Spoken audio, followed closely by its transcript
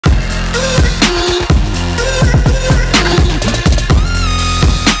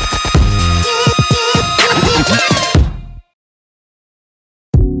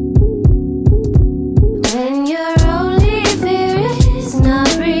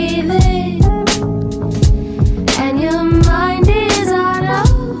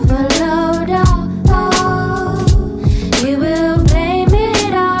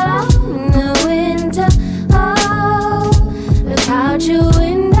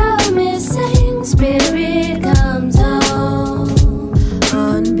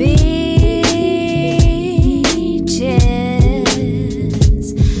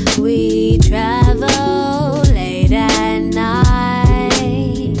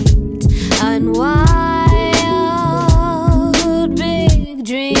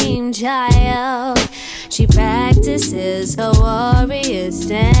practices a warrior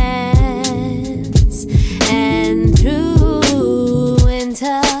stance, and through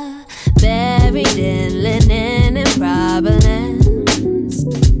winter, buried in linen and problems,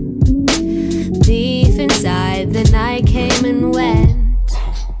 deep inside the night came and went.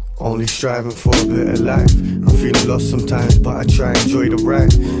 Only striving for a better life. I'm feeling lost sometimes, but I try and enjoy the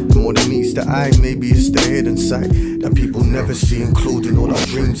ride. The more that meets the eye, maybe it's the hidden side that people never see, including all our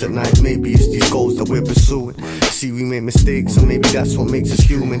dreams at night. Maybe it's these goals that we're pursuing. See, we make mistakes, and maybe that's what makes us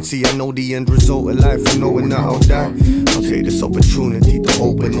human. See, I know the end result of life, and knowing that I'll die. I'll take this opportunity to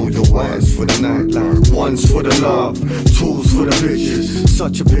open all your eyes for the night. Like, one's for the love, two's for the bitches.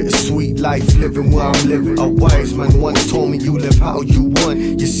 Such a bittersweet life, living where I'm living. A wise man once told me you live how you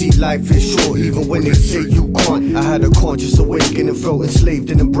want. You see, life is short even when they say you can't. I had a conscious awakening, felt enslaved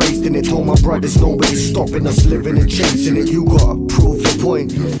and embraced in it. Told my brothers nobody's stopping us living and chasing it. You gotta prove your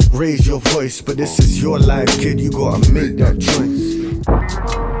point, raise your voice, but this is your life, kid. You gotta make that choice.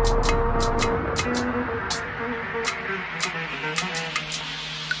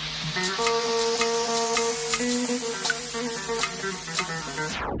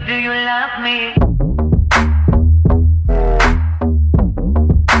 Do you love me?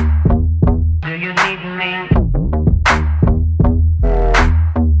 Do you need me?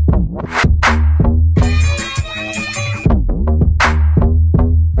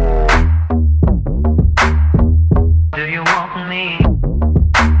 Do you want me?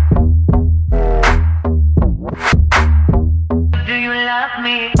 Do you love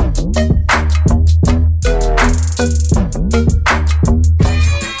me?